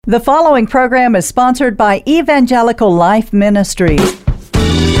The following program is sponsored by Evangelical Life Ministries.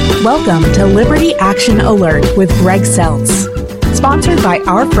 Welcome to Liberty Action Alert with Greg Seltz. Sponsored by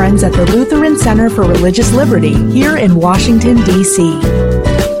our friends at the Lutheran Center for Religious Liberty here in Washington, D.C.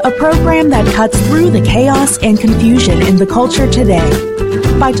 A program that cuts through the chaos and confusion in the culture today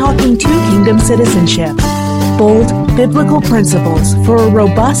by talking to kingdom citizenship, bold biblical principles for a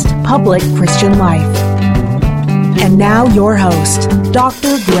robust public Christian life. And now your host,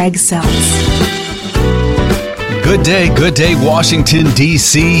 Dr. Greg Seltz. Good day, Washington,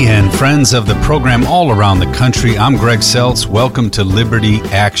 D.C., and friends of the program all around the country. I'm Greg Seltz. Welcome to Liberty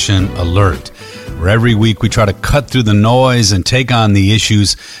Action Alert, where every week we try to cut through the noise and take on the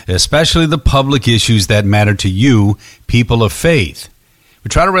issues, especially the public issues that matter to you, people of faith. We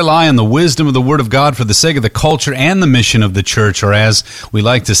try to rely on the wisdom of the Word of God for the sake of the culture and the mission of the church, or as we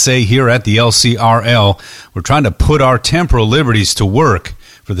like to say here at the LCRL, we're trying to put our temporal liberties to work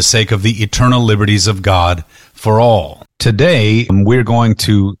for the sake of the eternal liberties of God for all. Today, we're going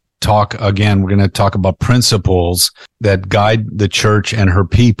to talk about principles that guide the church and her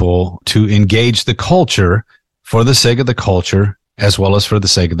people to engage the culture for the sake of the culture as well as for the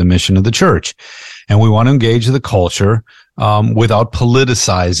sake of the mission of the church. And we want to engage the culture without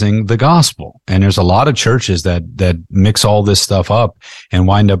politicizing the gospel. And there's a lot of churches that mix all this stuff up and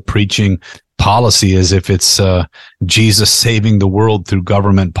wind up preaching policy as if it's Jesus saving the world through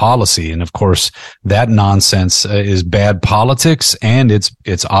government policy. And of course, that nonsense is bad politics, and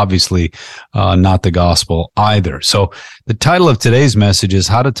it's obviously not the gospel either. So the title of today's message is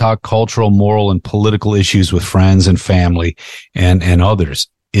How to Talk Cultural, Moral, and Political Issues with Friends and Family and others.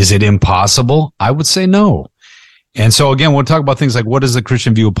 Is it impossible? I would say no. And so again, we'll talk about things like, what is the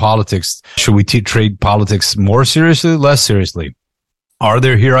Christian view of politics? Should we treat politics more seriously, less seriously? Are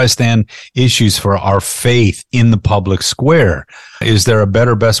there, here I stand, issues for our faith in the public square? Is there a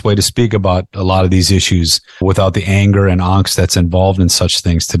better, best way to speak about a lot of these issues without the anger and angst that's involved in such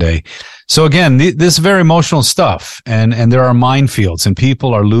things today? So again, this is very emotional stuff, and there are minefields, and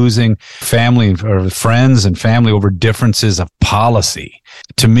people are losing family or friends and family over differences of policy.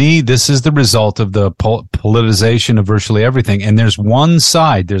 To me, this is the result of the politicization of virtually everything. And there's one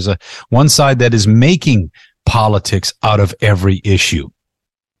side that is making politics out of every issue.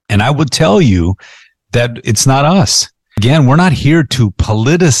 And I would tell you that it's not us. Again, we're not here to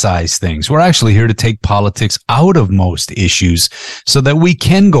politicize things. We're actually here to take politics out of most issues so that we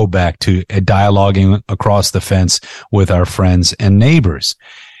can go back to dialoguing across the fence with our friends and neighbors.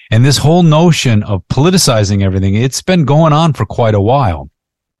 And this whole notion of politicizing everything, it's been going on for quite a while.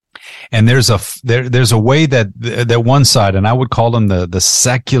 And there's a way that one side, and I would call them the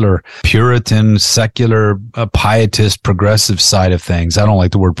secular Puritan, secular pietist, progressive side of things. I don't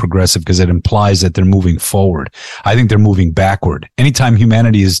like the word progressive because it implies that they're moving forward. I think they're moving backward. Anytime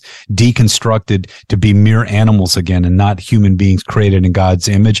humanity is deconstructed to be mere animals again and not human beings created in God's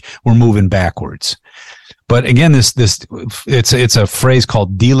image, we're moving backwards. But again, it's a phrase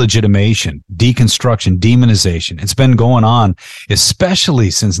called delegitimation, deconstruction, demonization. It's been going on,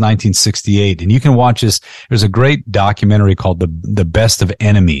 especially since 1968. And you can watch this. There's a great documentary called The Best of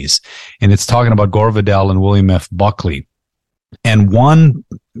Enemies, and it's talking about Gore Vidal and William F. Buckley. And he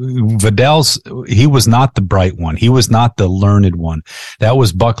was not the bright one. He was not the learned one. That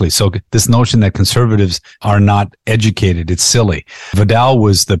was Buckley. So this notion that conservatives are not educated, it's silly. Vidal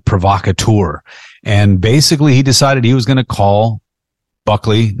was the provocateur. And basically, he decided he was going to call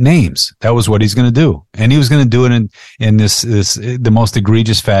Buckley names. That was what he's going to do. And he was going to do it in the most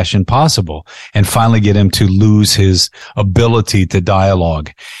egregious fashion possible and finally get him to lose his ability to dialogue.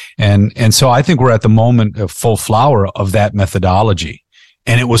 And so I think we're at the moment of full flower of that methodology.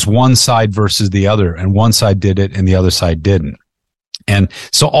 And it was one side versus the other, and one side did it and the other side didn't. And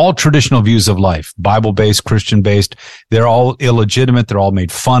so all traditional views of life, Bible-based, Christian-based, they're all illegitimate. They're all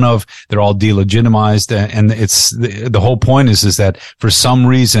made fun of. They're all delegitimized. And it's the whole point is that for some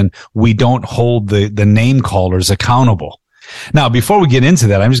reason, we don't hold the name callers accountable. Now, before we get into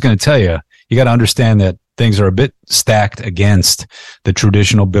that, I'm just going to tell you, you got to understand that things are a bit stacked against the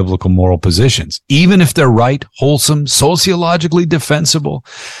traditional biblical moral positions. Even if they're right, wholesome, sociologically defensible,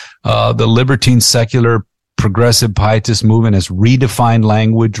 the libertine, secular, progressive pietist movement has redefined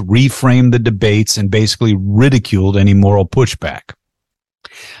language, reframed the debates, and basically ridiculed any moral pushback.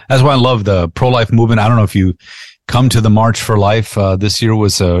 That's why I love the pro-life movement. I don't know if you come to the March for Life. This year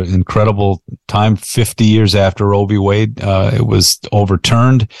was an incredible time, 50 years after Roe v. Wade. It was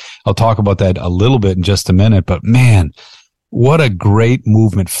overturned. I'll talk about that a little bit in just a minute. But man, what a great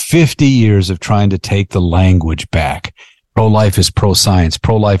movement. 50 years of trying to take the language back. Pro-life is pro-science.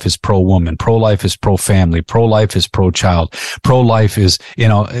 Pro-life is pro-woman. Pro-life is pro-family. Pro-life is pro-child. Pro-life is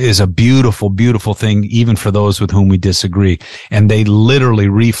a beautiful, beautiful thing, even for those with whom we disagree. And they literally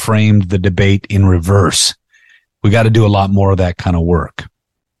reframed the debate in reverse. We got to do a lot more of that kind of work.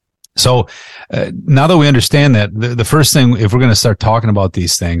 So now that we understand that, the first thing, if we're going to start talking about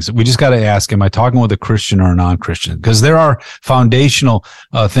these things, we just got to ask, am I talking with a Christian or a non-Christian? Because there are foundational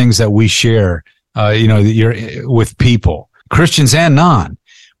things that we share, you're with people, Christians and non.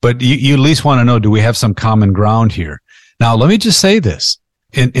 But you at least want to know, do we have some common ground here? Now, let me just say this.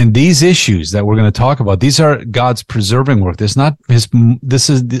 In these issues that we're going to talk about, these are God's preserving work. This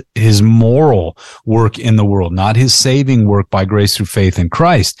is his moral work in the world, not his saving work by grace through faith in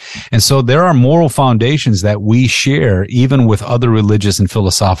Christ. And so there are moral foundations that we share even with other religious and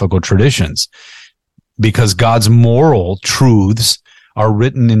philosophical traditions, because God's moral truths are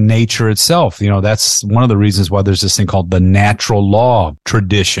written in nature itself. That's one of the reasons why there's this thing called the natural law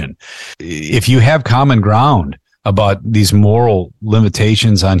tradition. If you have common ground about these moral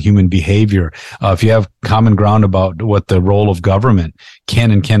limitations on human behavior, if you have common ground about what the role of government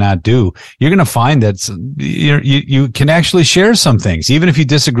can and cannot do, you're going to find that you can actually share some things, even if you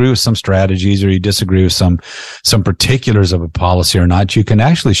disagree with some strategies or you disagree with some particulars of a policy or not. You can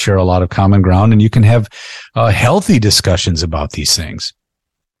actually share a lot of common ground, and you can have healthy discussions about these things.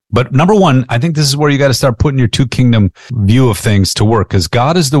 But number one, I think this is where you got to start putting your two kingdom view of things to work, because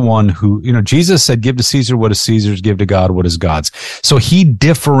God is the one who, Jesus said, give to Caesar what is Caesar's, give to God what is God's. So he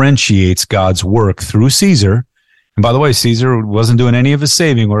differentiates God's work through Caesar. And by the way, Caesar wasn't doing any of his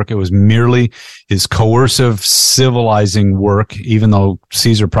saving work. It was merely his coercive civilizing work, even though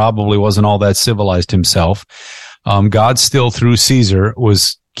Caesar probably wasn't all that civilized himself. God still, through Caesar,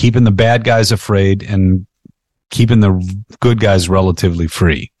 was keeping the bad guys afraid and keeping the good guys relatively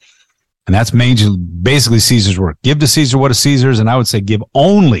free. And that's basically Caesar's work. Give to Caesar what is Caesar's, and I would say give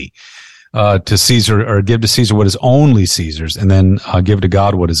only to Caesar, or give to Caesar what is only Caesar's, and then give to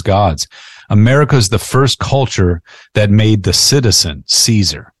God what is God's. America is the first culture that made the citizen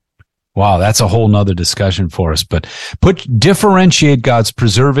Caesar. Wow, that's a whole nother discussion for us. But differentiate God's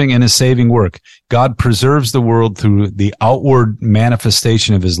preserving and his saving work. God preserves the world through the outward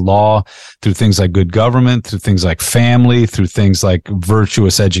manifestation of his law, through things like good government, through things like family, through things like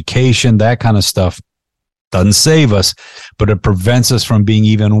virtuous education, that kind of stuff. Doesn't save us, but it prevents us from being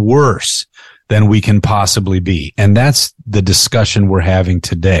even worse than we can possibly be. And that's the discussion we're having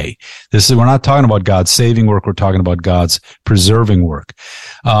today. We're not talking about God's saving work. We're talking about God's preserving work.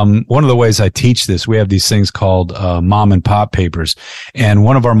 One of the ways I teach this, we have these things called mom and pop papers. And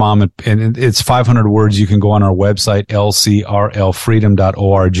one of our and it's 500 words. You can go on our website,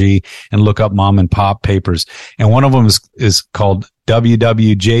 lcrlfreedom.org, and look up mom and pop papers. And one of them is called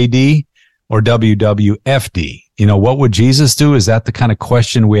WWJD or WWFD. What would Jesus do? Is that the kind of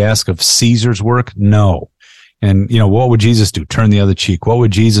question we ask of Caesar's work? No. And, what would Jesus do? Turn the other cheek. What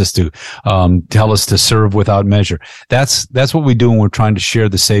would Jesus do? Tell us to serve without measure. That's what we do when we're trying to share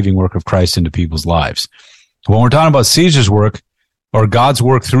the saving work of Christ into people's lives. When we're talking about Caesar's work, or God's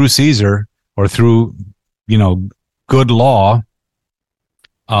work through Caesar, or through, good law,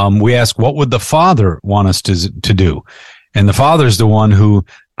 we ask, what would the Father want us to do? And the Father's the one who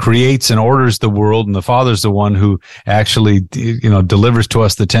creates and orders the world, and the Father's the one who actually, delivers to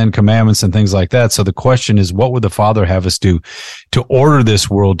us the 10 Commandments and things like that. So the question is, what would the Father have us do to order this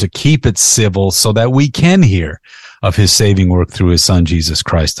world, to keep it civil, so that we can hear of his saving work through his Son, Jesus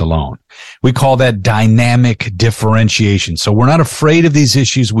Christ alone? We call that dynamic differentiation. So we're not afraid of these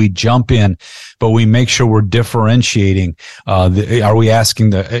issues. We jump in, but we make sure we're differentiating. Are we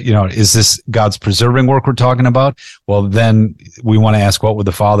asking is this God's preserving work we're talking about? Well, then we want to ask, what would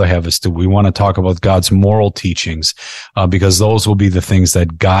the Father have us do? We want to talk about God's moral teachings, because those will be the things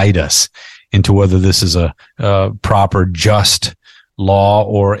that guide us into whether this is a proper, just law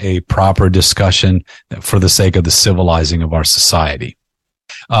or a proper discussion for the sake of the civilizing of our society.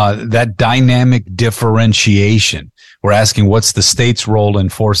 That dynamic differentiation, we're asking, what's the state's role in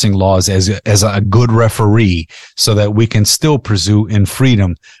enforcing laws as a good referee, so that we can still pursue in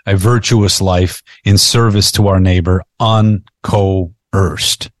freedom a virtuous life in service to our neighbor,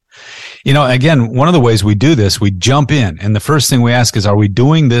 uncoerced. Again, one of the ways we do this, we jump in, and the first thing we ask is, are we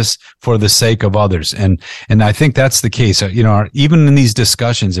doing this for the sake of others? And I think that's the case. Even in these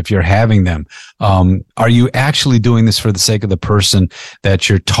discussions, if you're having them, are you actually doing this for the sake of the person that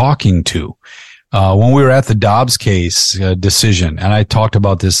you're talking to? When we were at the Dobbs case decision, and I talked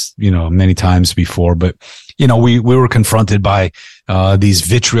about this, many times before, but, we were confronted by these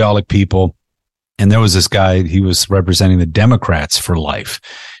vitriolic people. And there was this guy, he was representing the Democrats for life.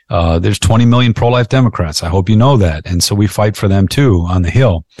 There's 20 million pro-life Democrats. I hope you know that. And so we fight for them too on the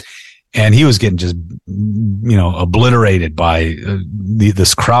Hill. And he was getting just, obliterated by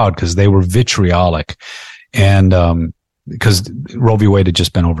this crowd because they were vitriolic. And because Roe v. Wade had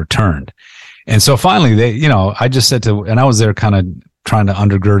just been overturned. And so finally I just said and I was there kind of trying to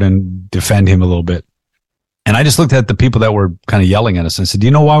undergird and defend him a little bit. And I just looked at the people that were kind of yelling at us and said, do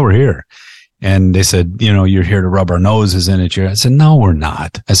you know why we're here? And they said, you're here to rub our noses in it. I said, no, we're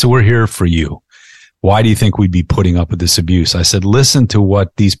not. I said, we're here for you. Why do you think we'd be putting up with this abuse? I said, listen to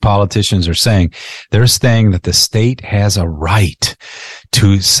what these politicians are saying. They're saying that the state has a right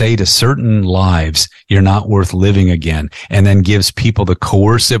to say to certain lives, you're not worth living again, and then gives people the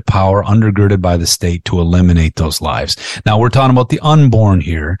coercive power undergirded by the state to eliminate those lives. Now, we're talking about the unborn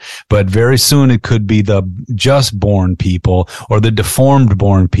here, but very soon it could be the just born people or the deformed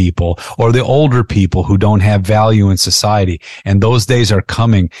born people or the older people who don't have value in society. And those days are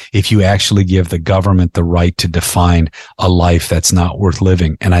coming if you actually give the government the right to define a life that's not worth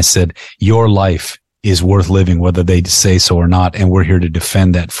living. And I said, your life is worth living, whether they say so or not. And we're here to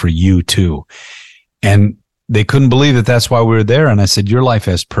defend that for you too. And they couldn't believe that that's why we were there. And I said, your life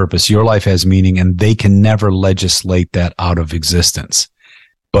has purpose. Your life has meaning, and they can never legislate that out of existence.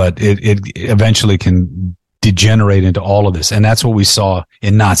 But it eventually can degenerate into all of this. And that's what we saw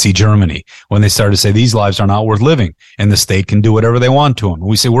in Nazi Germany when they started to say these lives are not worth living and the state can do whatever they want to them.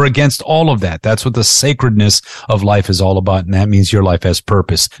 We say we're against all of that. That's what the sacredness of life is all about. And that means your life has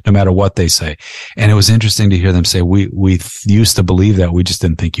purpose no matter what they say. And it was interesting to hear them say, we used to believe that. We just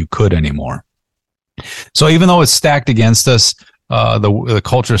didn't think you could anymore. So even though it's stacked against us, the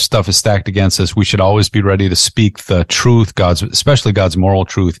culture stuff is stacked against us, we should always be ready to speak the truth, especially God's moral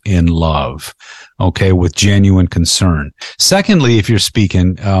truth, in love, okay, with genuine concern. Secondly, if you're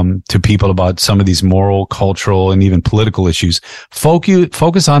speaking to people about some of these moral, cultural, and even political issues,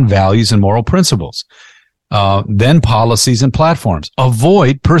 focus on values and moral principles. Then policies and platforms.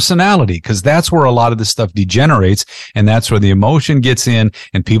 Avoid personality, because that's where a lot of this stuff degenerates, and that's where the emotion gets in,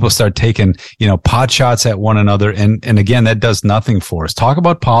 and people start taking, pot shots at one another. And again, that does nothing for us. Talk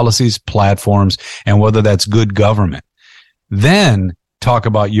about policies, platforms, and whether that's good government. Then talk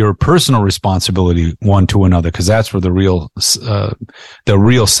about your personal responsibility one to another, because that's where the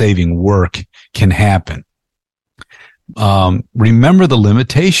real saving work can happen. Remember the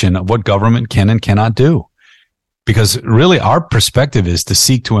limitation of what government can and cannot do. Because really our perspective is to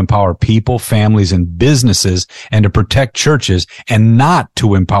seek to empower people, families, and businesses, and to protect churches, and not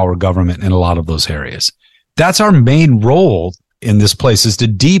to empower government in a lot of those areas. That's our main role in this place, is to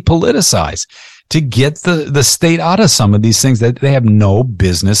depoliticize, to get the state out of some of these things that they have no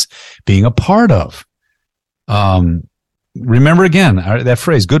business being a part of. Remember again, that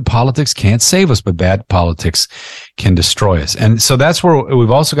phrase, good politics can't save us, but bad politics can destroy us. And so that's where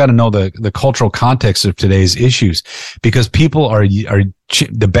we've also got to know the cultural context of today's issues, because people are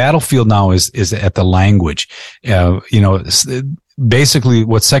the battlefield now is at the language. Basically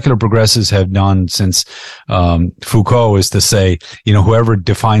what secular progressives have done since Foucault is to say, whoever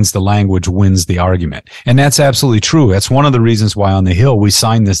defines the language wins the argument. And that's absolutely true. That's one of the reasons why on the Hill we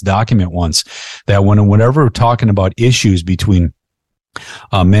signed this document once, that whenever we're talking about issues between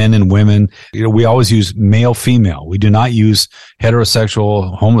men and women, we always use male, female. We do not use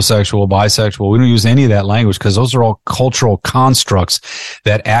heterosexual, homosexual, bisexual. We don't use any of that language, because those are all cultural constructs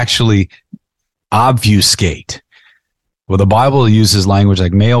that actually obfuscate. Well, the Bible uses language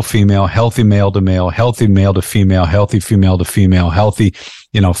like male, female, healthy male to male, healthy male to female, healthy female to female, healthy,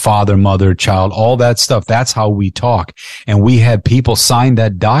 father, mother, child, all that stuff. That's how we talk. And we had people sign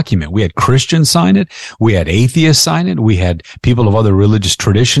that document. We had Christians sign it. We had atheists sign it. We had people of other religious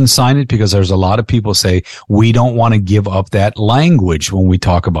traditions sign it, because there's a lot of people say we don't want to give up that language when we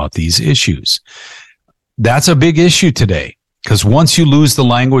talk about these issues. That's a big issue today. Because once you lose the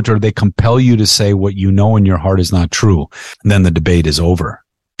language, or they compel you to say what you know in your heart is not true, then the debate is over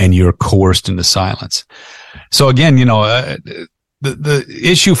and you're coerced into silence. So again, the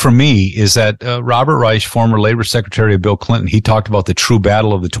issue for me is that Robert Reich, former labor secretary of Bill Clinton, he talked about the true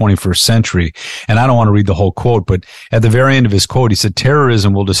battle of the 21st century. And I don't want to read the whole quote, but at the very end of his quote, he said,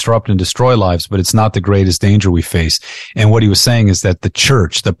 terrorism will disrupt and destroy lives, but it's not the greatest danger we face. And what he was saying is that the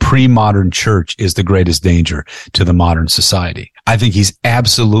church, the pre-modern church, is the greatest danger to the modern society. I think he's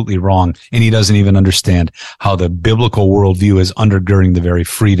absolutely wrong, and he doesn't even understand how the biblical worldview is undergirding the very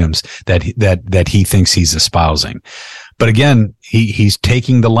freedoms that he thinks he's espousing. But again, he's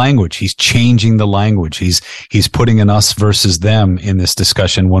taking the language, he's changing the language, he's putting an us versus them in this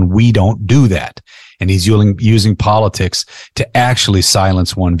discussion when we don't do that. and he's using politics to actually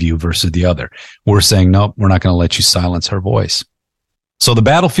silence one view versus the other. We're saying, nope, we're not going to let you silence her voice. So the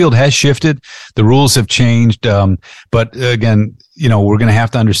battlefield has shifted. The rules have changed. But again, we're going to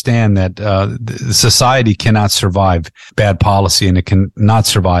have to understand that society cannot survive bad policy, and it cannot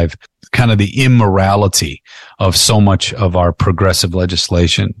survive kind of the immorality of so much of our progressive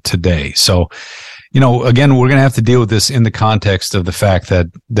legislation today. So, again, we're going to have to deal with this in the context of the fact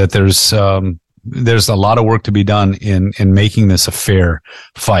that there's a lot of work to be done in making this a fair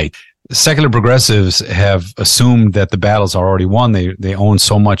fight. Secular progressives have assumed that the battles are already won. They own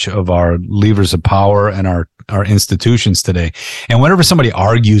so much of our levers of power and our institutions today. And whenever somebody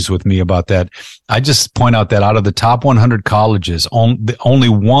argues with me about that, I just point out that out of the top 100 colleges, only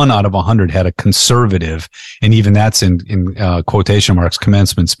 1 out of 100 had a conservative, and even that's in quotation marks,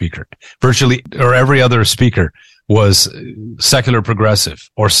 commencement speaker. Virtually, or every other speaker was secular progressive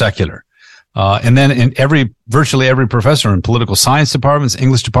or secular. And then virtually every professor in political science departments,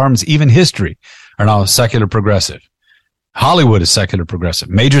 English departments, even history are now secular progressive. Hollywood is secular progressive.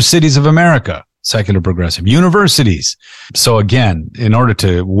 Major cities of America, secular progressive. Universities. So again, in order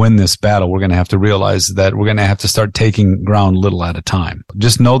to win this battle, we're going to have to realize that we're going to have to start taking ground little at a time.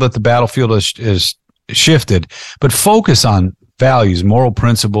 Just know that the battlefield is shifted, but focus on values, moral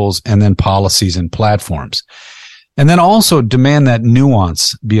principles, and then policies and platforms. And then also demand that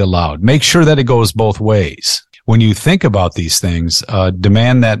nuance be allowed. Make sure that it goes both ways. When you think about these things,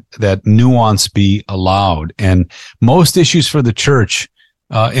 demand that nuance be allowed. And most issues for the church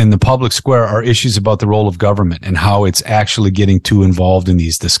in the public square are issues about the role of government and how it's actually getting too involved in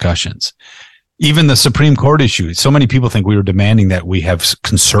these discussions. Even the Supreme Court issue. So many people think we were demanding that we have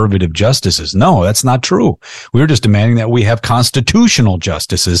conservative justices. No, that's not true. We were just demanding that we have constitutional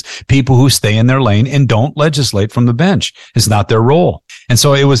justices, people who stay in their lane and don't legislate from the bench. It's not their role. And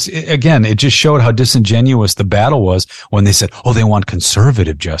so it just showed how disingenuous the battle was when they said, oh, they want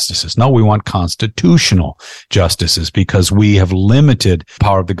conservative justices. No, we want constitutional justices, because we have limited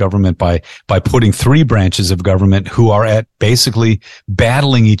power of the government by putting 3 branches of government who are at basically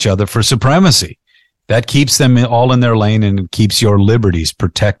battling each other for supremacy. That keeps them all in their lane and keeps your liberties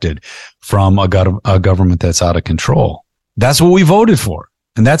protected from a government that's out of control. That's what we voted for.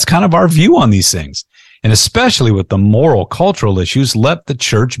 And that's kind of our view on these things. And especially with the moral, cultural issues, let the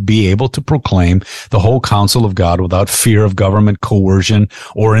church be able to proclaim the whole counsel of God without fear of government coercion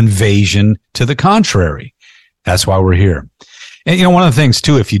or invasion to the contrary. That's why we're here. And, one of the things,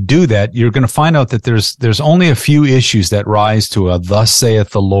 too, if you do that, you're going to find out that there's only a few issues that rise to a thus saith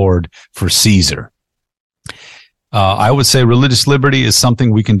the Lord for Caesar. I would say religious liberty is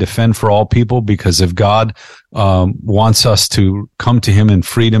something we can defend for all people, because if God wants us to come to him in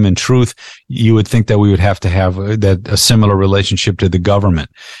freedom and truth, you would think that we would have to have that a similar relationship to the government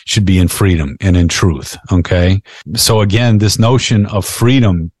should be in freedom and in truth. Okay. So again, this notion of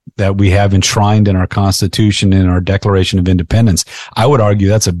freedom that we have enshrined in our Constitution and our Declaration of Independence, I would argue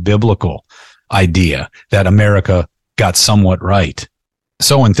that's a biblical idea that America got somewhat right.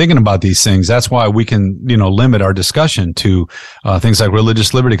 So in thinking about these things, that's why we can, limit our discussion to things like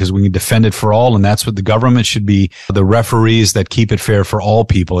religious liberty, because we can defend it for all. And that's what the government should be, the referees that keep it fair for all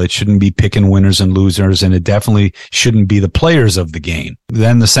people. It shouldn't be picking winners and losers, and it definitely shouldn't be the players of the game.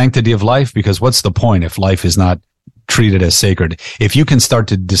 Then the sanctity of life, because what's the point if life is not treated as sacred? If you can start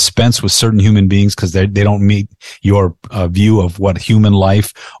to dispense with certain human beings because they don't meet your view of what human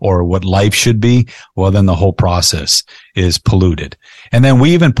life or what life should be, well, then the whole process is polluted. And then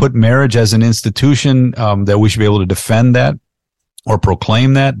we even put marriage as an institution that we should be able to defend that or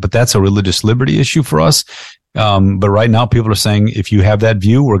proclaim that, but that's a religious liberty issue for us. But right now people are saying, if you have that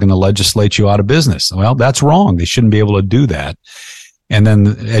view, we're going to legislate you out of business. Well, that's wrong. They shouldn't be able to do that. And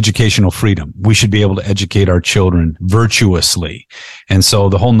then educational freedom. We should be able to educate our children virtuously. And so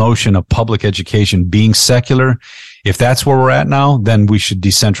the whole notion of public education being secular, if that's where we're at now, then we should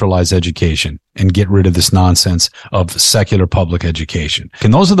decentralize education and get rid of this nonsense of secular public education.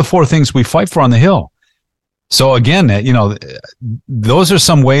 And those are the 4 things we fight for on the Hill. So again, those are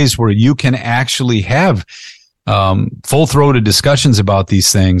some ways where you can actually have full-throated discussions about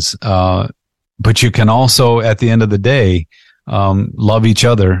these things. But you can also, at the end of the day, love each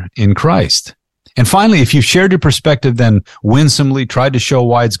other in Christ. And finally, if you've shared your perspective, then winsomely tried to show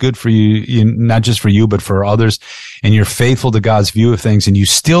why it's good for you, not just for you, but for others, and you're faithful to God's view of things, and you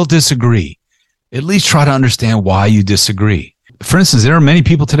still disagree, at least try to understand why you disagree. For instance, there are many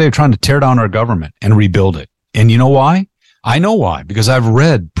people today trying to tear down our government and rebuild it. And you know why? I know why, because I've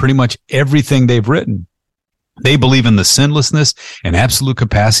read pretty much everything they've written. They believe in the sinlessness and absolute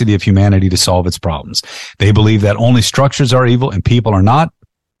capacity of humanity to solve its problems. They believe that only structures are evil and people are not.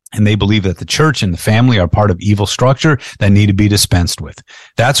 And they believe that the church and the family are part of evil structure that need to be dispensed with.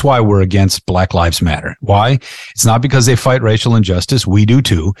 That's why we're against Black Lives Matter. Why? It's not because they fight racial injustice. We do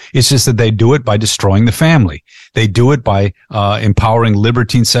too. It's just that they do it by destroying the family. They do it by empowering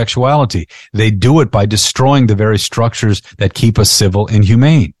libertine sexuality. They do it by destroying the very structures that keep us civil and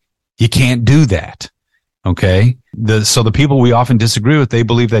humane. You can't do that. Okay. So the people we often disagree with, they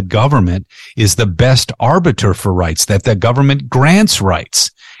believe that government is the best arbiter for rights, that the government grants rights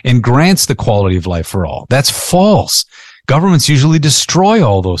and grants the quality of life for all. That's false. Governments usually destroy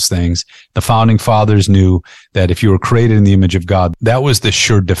all those things. The founding fathers knew that if you were created in the image of God, that was the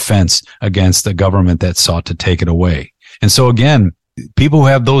sure defense against a government that sought to take it away. And so again, people who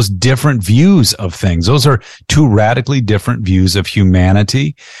have those different views of things, those are two radically different views of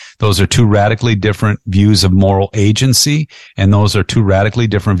humanity. Those are two radically different views of moral agency. And those are two radically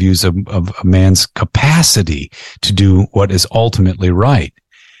different views of a man's capacity to do what is ultimately right.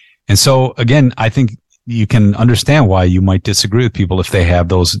 And so again, I think you can understand why you might disagree with people if they have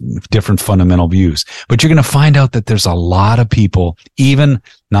those different fundamental views. But you're going to find out that there's a lot of people, even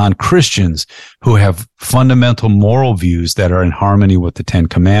non-Christians, who have fundamental moral views that are in harmony with the Ten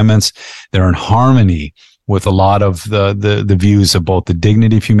Commandments. They're in harmony with a lot of the views of both the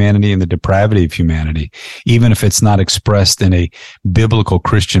dignity of humanity and the depravity of humanity, even if it's not expressed in a biblical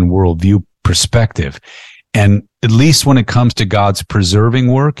Christian worldview perspective. And at least when it comes to God's preserving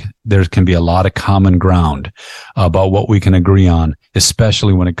work, there can be a lot of common ground about what we can agree on,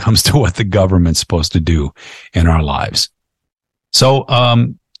 especially when it comes to what the government's supposed to do in our lives. So,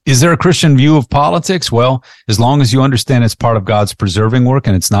 is there a Christian view of politics? Well, as long as you understand it's part of God's preserving work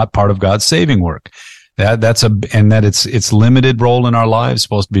and it's not part of God's saving work. That its limited role in our lives,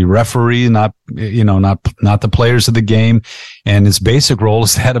 supposed to be referee, not the players of the game. And its basic role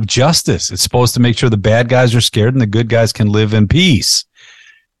is that of justice. It's supposed to make sure the bad guys are scared and the good guys can live in peace.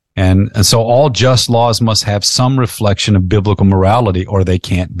 And so all just laws must have some reflection of biblical morality or they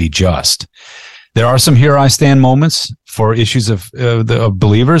can't be just. There are some here I stand moments for issues of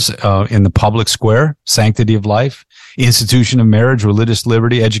believers in the public square, sanctity of life, institution of marriage, religious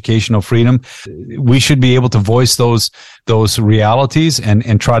liberty, educational freedom. We should be able to voice those realities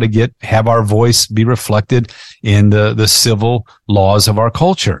and try to have our voice be reflected in the civil laws of our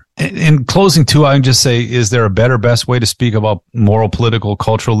culture. In closing, too, I can just say, is there a better, best way to speak about moral, political,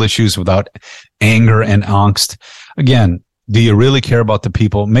 cultural issues without anger and angst? Again, do you really care about the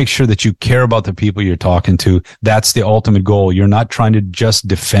people? Make sure that you care about the people you're talking to. That's the ultimate goal. You're not trying to just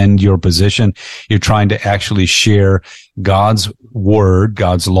defend your position. You're trying to actually share God's word,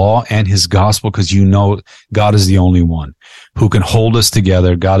 God's law, and his gospel, because you know God is the only one who can hold us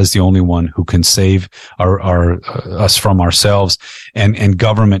together. God is the only one who can save us from ourselves, and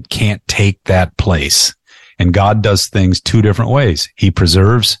government can't take that place. And God does things two different ways. He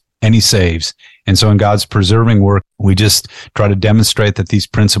preserves and he saves. And so in God's preserving work, we just try to demonstrate that these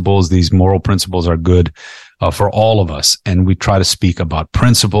principles, these moral principles, are good for all of us. And we try to speak about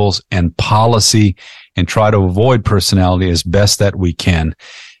principles and policy and try to avoid personality as best that we can.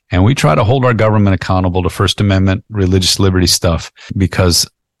 And we try to hold our government accountable to First Amendment, religious liberty stuff, because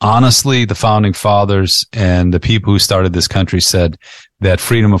honestly, the founding fathers and the people who started this country said that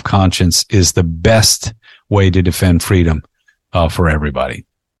freedom of conscience is the best way to defend freedom for everybody.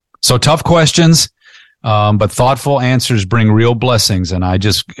 So tough questions, but thoughtful answers bring real blessings. And I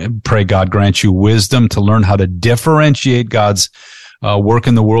just pray God grant you wisdom to learn how to differentiate God's work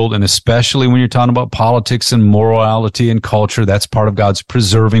in the world. And especially when you're talking about politics and morality and culture, that's part of God's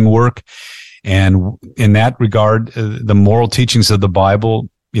preserving work. And in that regard, the moral teachings of the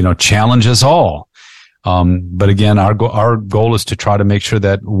Bible, challenge us all. But again, our goal is to try to make sure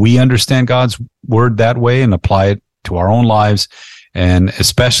that we understand God's word that way and apply it to our own lives. And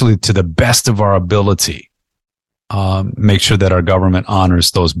especially to the best of our ability, make sure that our government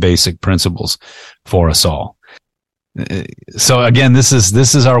honors those basic principles for us all. So again, this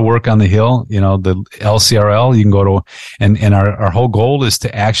is our work on the Hill, the LCRL. You can go to, and our whole goal is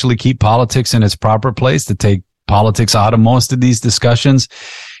to actually keep politics in its proper place, to take politics out of most of these discussions,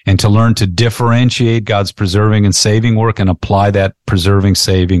 and to learn to differentiate God's preserving and saving work and apply that preserving,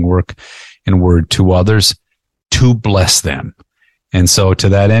 saving work and word to others to bless them. And so to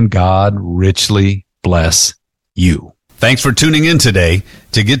that end, God richly bless you. Thanks for tuning in today.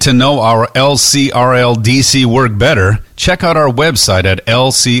 To get to know our LCRL DC work better, check out our website at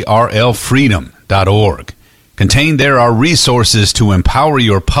lcrlfreedom.org. Contained there are resources to empower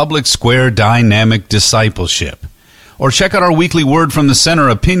your public square dynamic discipleship. Or check out our weekly Word from the Center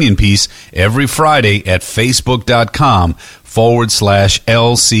opinion piece every Friday at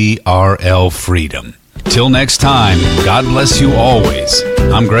facebook.com/LCRL Freedom. Till next time, God bless you always.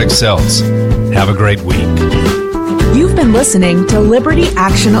 I'm Greg Seltz. Have a great week. You've been listening to Liberty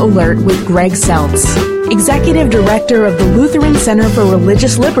Action Alert with Greg Seltz, Executive Director of the Lutheran Center for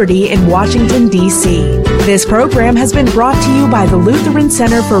Religious Liberty in Washington, D.C. This program has been brought to you by the Lutheran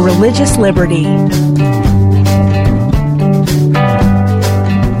Center for Religious Liberty.